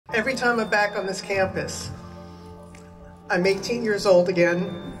Every time I'm back on this campus, I'm 18 years old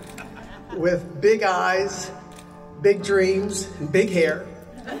again, with big eyes, big dreams, and big hair.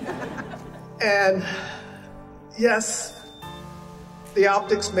 And yes, the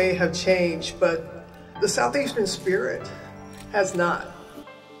optics may have changed, but the Southeastern spirit has not.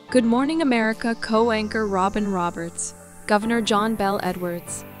 Good Morning America co-anchor Robin Roberts, Governor John Bell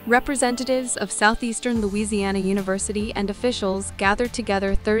Edwards, representatives of Southeastern Louisiana University and officials gathered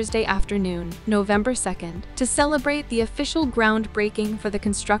together Thursday afternoon, November 2nd, to celebrate the official groundbreaking for the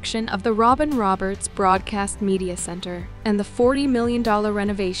construction of the Robin Roberts Broadcast Media Center and the $40 million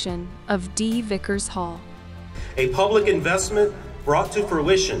renovation of D Vickers Hall. A public investment brought to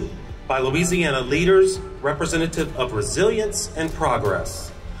fruition by Louisiana leaders representative of resilience and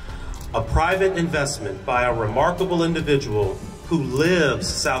progress. A private investment by a remarkable individual who lives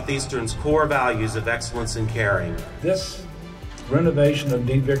Southeastern's core values of excellence and caring. This renovation of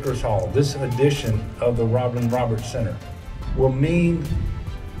D Vickers Hall, this addition of the Robin Roberts Center, will mean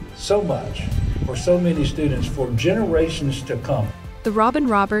so much for so many students for generations to come. The Robin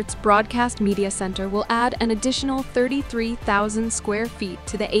Roberts Broadcast Media Center will add an additional 33,000 square feet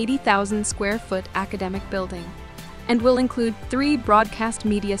to the 80,000 square foot academic building, and will include 3 broadcast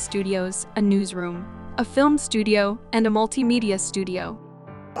media studios, a newsroom, a film studio, and a multimedia studio.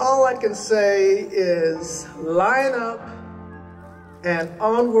 All I can say is line up and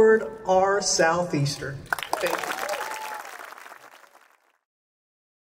onward our Southeastern. Thank you.